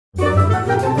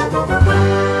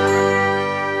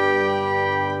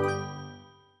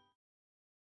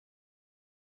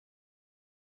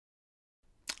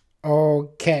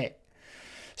Okay,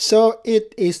 so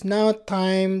it is now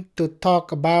time to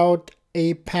talk about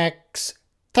Apex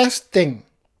testing.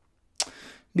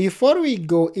 Before we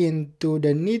go into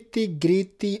the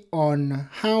nitty-gritty on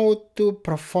how to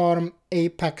perform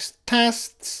Apex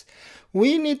tests,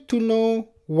 we need to know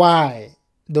why.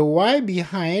 The why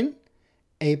behind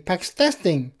Apex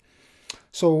testing.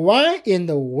 So why in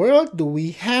the world do we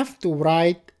have to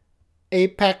write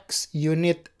Apex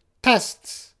unit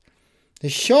tests? The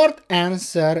short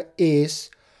answer is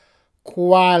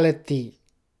quality.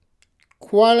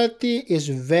 Quality is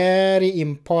very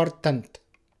important.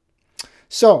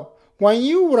 So when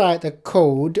you write a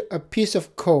piece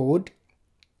of code,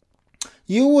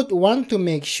 you would want to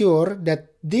make sure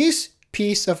that this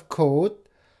piece of code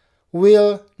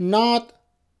will not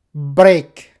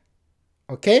break.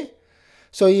 Okay?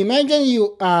 So imagine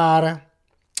you are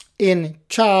in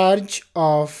charge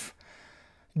of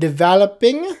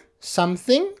developing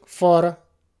something for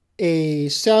a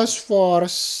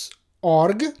Salesforce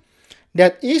org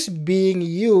that is being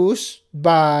used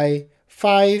by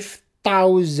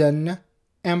 5,000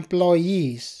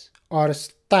 employees or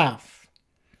staff.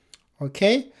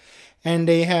 Okay? And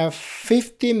they have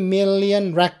 50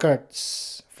 million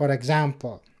records, for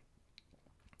example.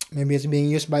 Maybe it's being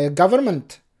used by a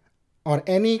government or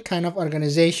any kind of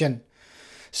organization.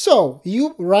 So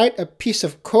you write a piece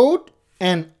of code,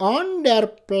 and on their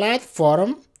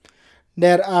platform,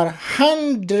 there are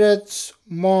hundreds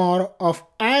more of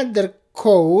other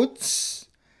codes,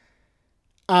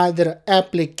 other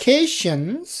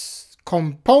applications,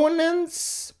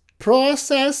 components,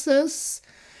 processes,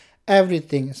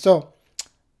 everything. So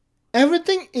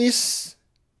everything is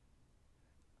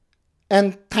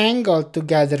entangled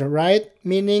together, right?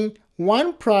 Meaning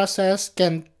one process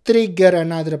can trigger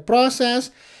another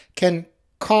process, can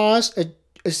cause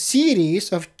a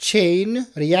series of chain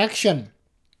reaction.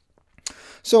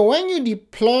 So when you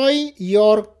deploy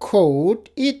your code,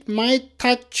 it might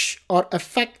touch or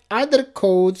affect other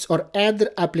codes or other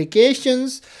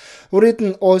applications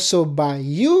written also by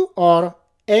you or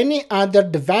any other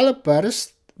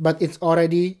developers, but it's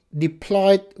already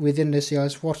deployed within the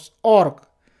Salesforce org.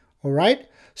 All right.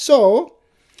 So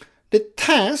the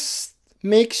test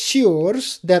makes sure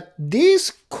that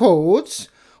these codes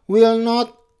will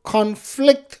not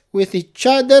conflict with each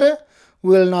other,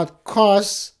 will not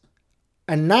cause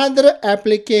another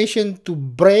application to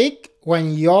break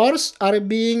when yours are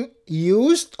being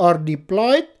used or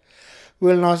deployed,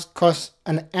 will not cause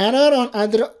an error on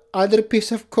other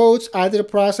piece of codes, other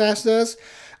processes,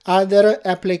 other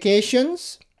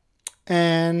applications.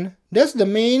 And that's the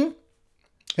main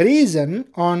reason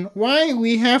on why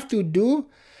we have to do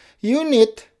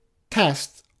unit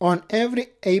tests on every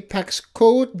Apex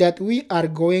code that we are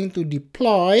going to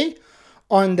deploy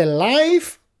on the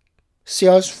live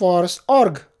Salesforce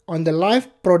org, on the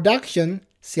live production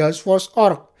Salesforce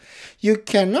org. You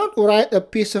cannot write a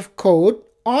piece of code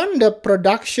on the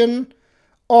production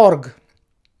org.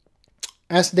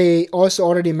 As they also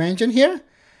already mentioned here,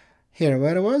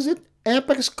 where was it?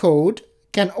 Apex code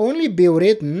can only be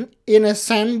written in a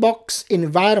sandbox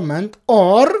environment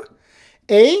or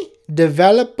a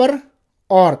developer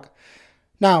org.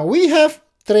 Now we have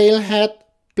Trailhead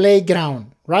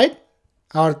Playground, right?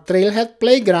 Our Trailhead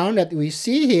Playground that we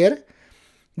see here,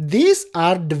 these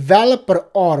are developer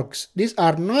orgs. These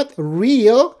are not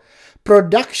real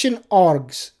production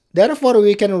orgs. Therefore,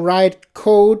 we can write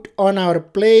code on our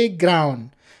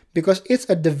playground because it's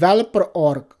a developer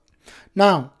org.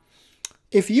 Now,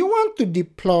 if you want to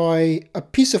deploy a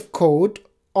piece of code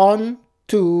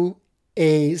onto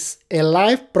a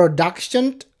live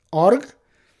production org,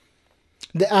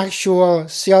 the actual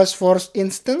Salesforce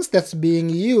instance that's being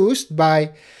used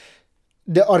by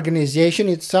the organization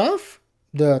itself,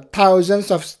 the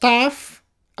thousands of staff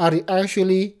are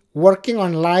actually working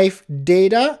on live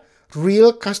data,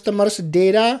 real customers'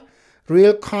 data,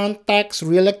 real contacts,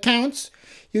 real accounts.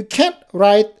 You can't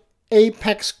write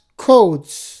Apex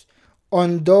codes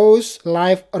on those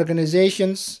live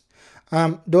organizations,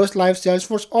 those live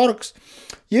Salesforce orgs.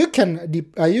 You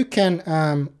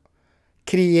can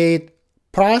create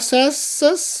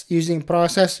processes using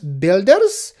process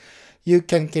builders. You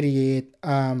can create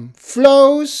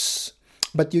flows,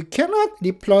 but you cannot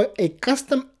deploy a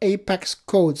custom Apex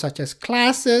code such as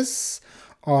classes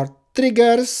or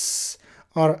triggers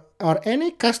or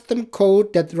any custom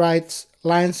code that writes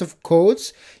lines of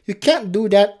codes. You can't do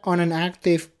that on an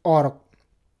active org.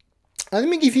 Let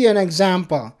me give you an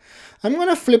example. I'm going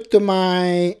to flip to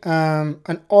my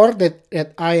an org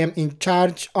that I am in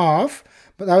charge of,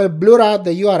 but I will blur out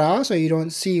the URL so you don't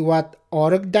see what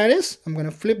org that is. I'm going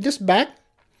to flip this back.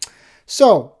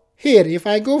 So here, if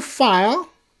I go File,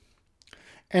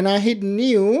 and I hit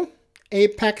New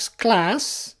Apex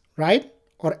Class, right?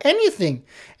 Or anything,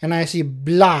 and I see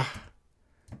blah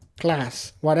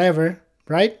class, whatever,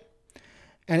 right?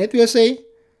 And it will say,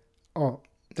 oh,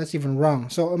 that's even wrong.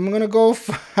 So I'm gonna go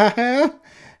File,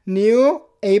 New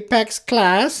Apex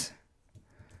Class,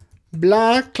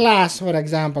 blah class, for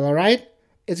example, all right?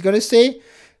 It's gonna say,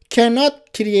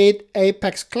 cannot create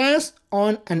Apex class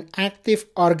on an active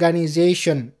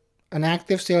organization, an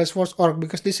active Salesforce org,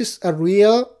 because this is a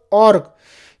real org.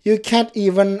 You can't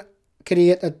even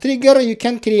create a trigger. You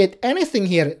can't create anything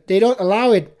here. They don't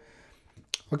allow it.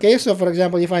 Okay, so for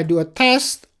example, if I do a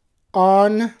test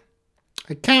on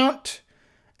account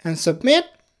and submit,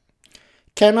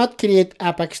 cannot create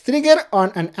Apex trigger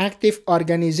on an active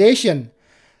organization.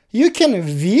 You can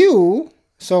view.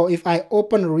 So if I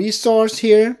open resource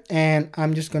here and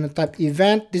I'm just going to type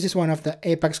event, this is one of the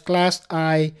Apex class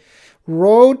I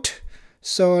wrote.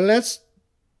 So let's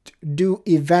do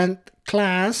event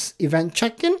class, event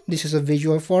check-in. This is a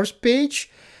Visualforce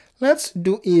page. Let's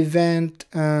do event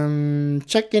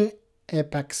check-in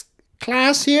Apex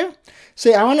class here.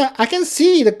 Say I can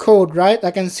see the code, right?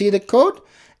 I can see the code,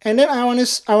 and then I want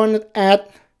to add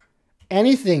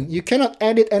anything. You cannot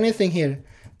edit anything here.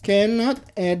 Cannot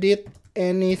edit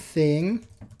anything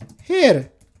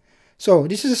here. So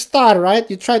this is a star, right?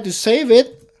 You try to save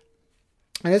it,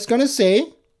 and it's gonna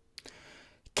say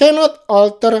cannot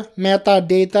alter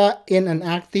metadata in an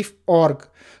active org.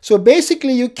 So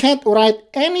basically you can't write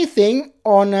anything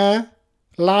on a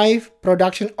live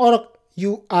production org.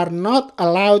 You are not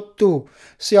allowed to.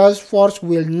 Salesforce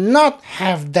will not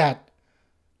have that.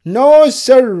 No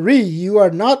sirree, you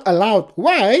are not allowed.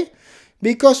 Why?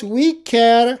 Because we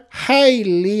care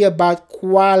highly about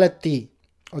quality.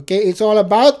 Okay, it's all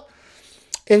about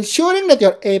ensuring that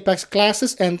your Apex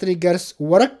classes and triggers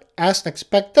work as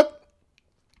expected.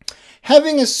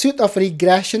 Having a suite of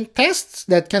regression tests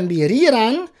that can be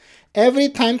rerun every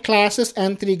time classes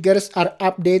and triggers are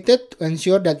updated to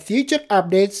ensure that future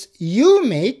updates you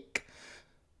make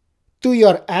to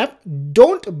your app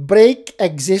don't break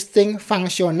existing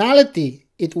functionality.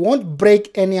 It won't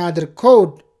break any other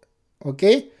code.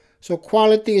 Okay, so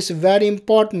quality is very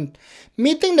important.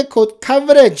 Meeting the code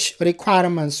coverage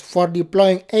requirements for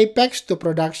deploying Apex to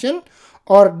production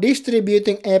or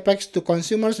distributing Apex to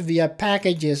consumers via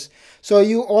packages. So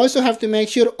you also have to make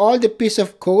sure all the piece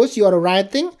of codes you are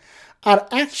writing are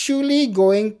actually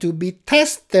going to be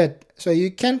tested. So you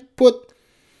can put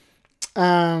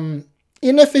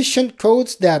inefficient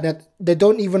codes there that they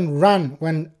don't even run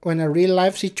when a real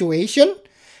life situation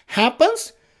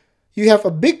happens. You have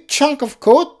a big chunk of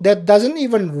code that doesn't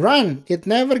even run. It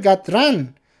never got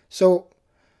run. So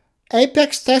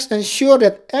Apex tests ensure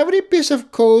that every piece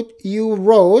of code you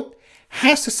wrote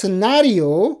has a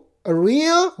scenario, a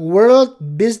real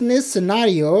world business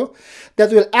scenario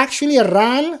that will actually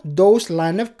run those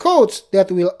line of codes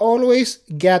that will always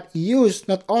get used.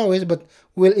 Not always, but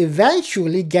will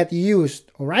eventually get used.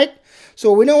 All right.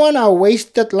 So we don't want a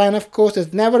wasted line of code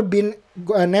that's never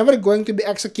going to be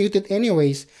executed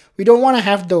anyways. We don't want to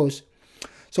have those.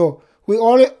 So we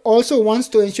also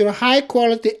want to ensure high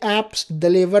quality apps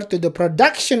delivered to the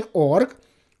production org,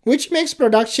 which makes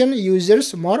production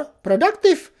users more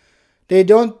productive. They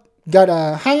don't get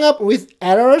hung up with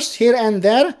errors here and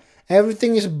there.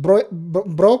 Everything is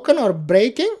broken or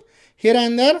breaking here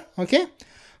and there. Okay.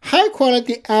 High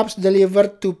quality apps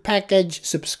delivered to package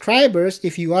subscribers.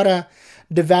 If you are a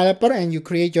developer and you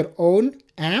create your own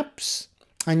apps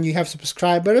and you have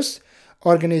subscribers,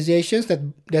 organizations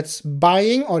that's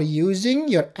buying or using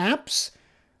your apps,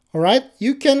 all right,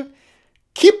 you can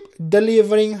keep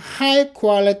delivering high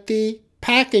quality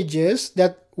packages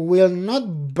that will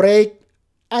not break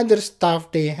other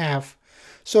stuff they have.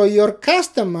 So your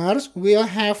customers will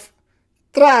have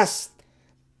trust,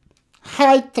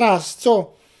 high trust.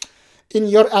 So in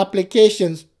your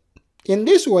applications, in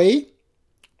this way,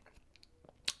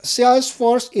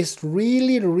 Salesforce is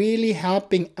really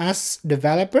helping us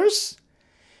developers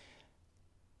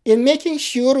in making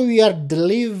sure we are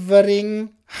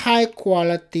delivering high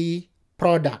quality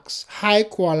products, high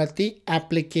quality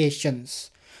applications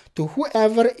to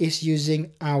whoever is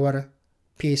using our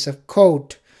piece of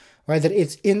code, whether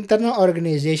it's internal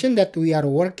organization that we are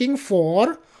working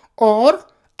for or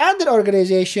other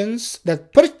organizations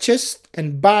that purchase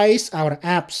and buys our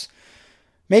apps.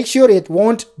 Make sure it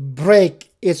won't break.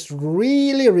 It's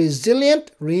really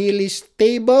resilient, really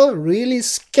stable, really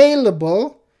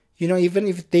scalable. You know, even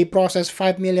if they process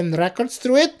 5 million records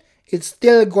through it, it's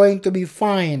still going to be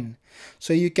fine.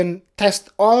 So you can test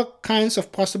all kinds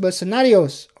of possible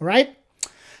scenarios, right?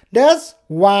 That's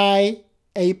why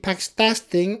Apex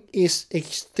testing is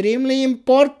extremely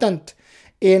important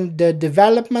in the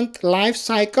development life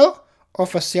cycle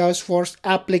of a Salesforce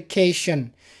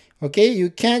application. Okay, you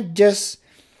can't just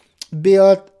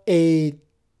build a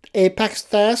Apex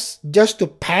test just to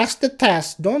pass the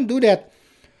test. Don't do that.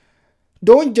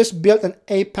 Don't just build an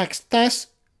Apex test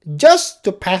just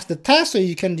to pass the test so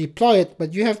you can deploy it,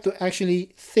 but you have to actually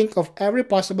think of every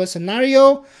possible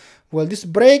scenario. Will this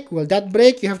break? Will that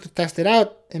break? You have to test it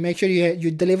out and make sure you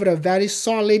deliver a very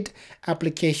solid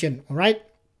application. All right.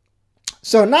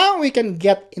 So now we can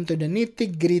get into the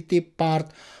nitty-gritty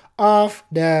part of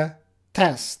the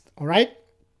test. All right.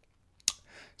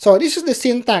 So this is the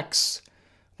syntax.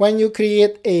 When you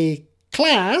create a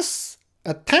class,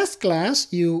 a test class,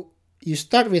 you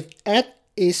start with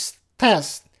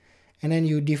 @isTest, and then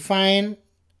you define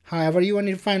however you want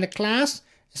to define the class.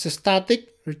 It's a static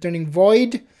returning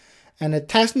void and a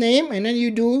test name, and then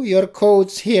you do your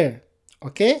codes here.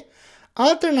 Okay.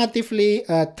 Alternatively,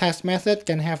 a test method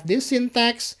can have this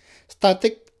syntax: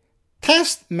 static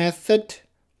test method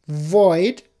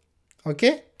void.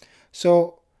 Okay.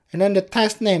 So, and then the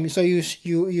test name. So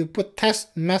you put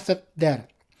test method there.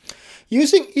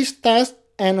 Using isTest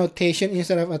annotation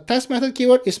instead of a test method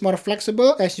keyword is more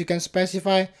flexible, as you can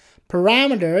specify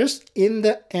parameters in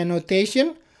the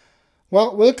annotation.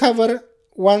 Well, we'll cover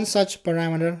one such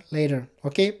parameter later.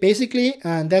 Okay, basically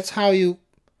that's how you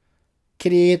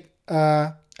create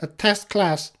a test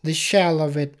class, the shell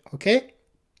of it. Okay,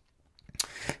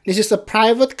 this is a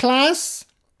private class,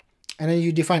 and then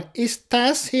you define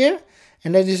isTest here,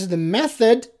 and then this is the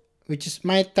method, which is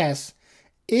myTest.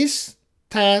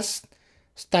 isTest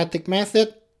static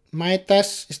method,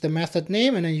 myTest is the method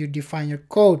name, and then you define your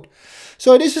code.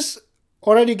 So this is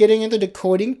already getting into the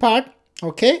coding part.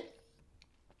 Okay,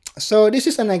 so this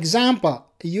is an example,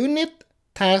 unit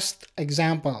test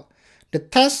example. The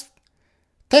test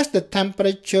the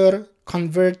temperature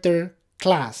converter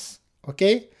class.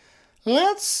 Okay,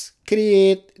 let's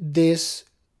create this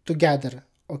together.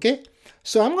 Okay,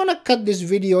 so I'm gonna cut this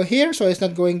video here so it's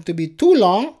not going to be too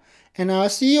long, and I'll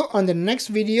see you on the next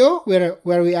video where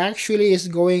we actually is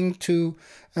going to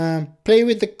play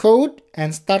with the code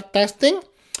and start testing,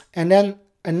 and then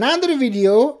another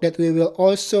video that we will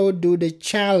also do the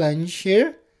challenge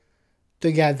here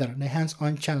together, the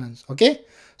hands-on challenge. Okay,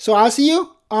 so I'll see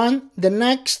you on the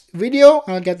next video.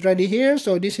 I'll get ready here.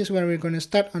 So this is where we're going to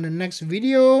start on the next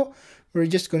video. We're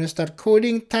just going to start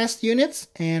coding test units,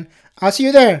 and I'll see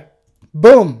you there.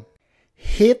 Boom.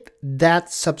 Hit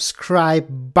that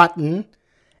subscribe button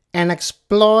and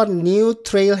explore new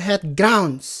Trailhead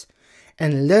grounds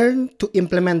and learn to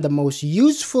implement the most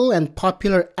useful and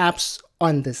popular apps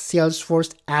on the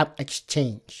Salesforce App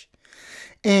Exchange.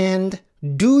 And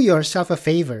do yourself a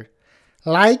favor,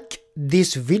 like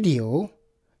this video,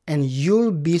 and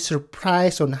you'll be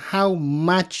surprised on how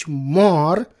much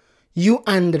more you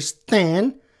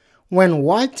understand when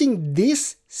watching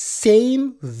this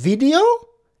same video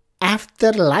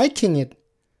after liking it.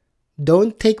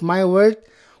 Don't take my word.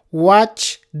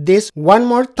 Watch this one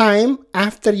more time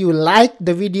after you like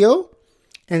the video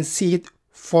and see it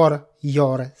for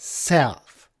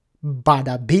yourself.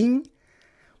 Bada bing,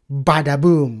 bada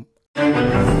boom.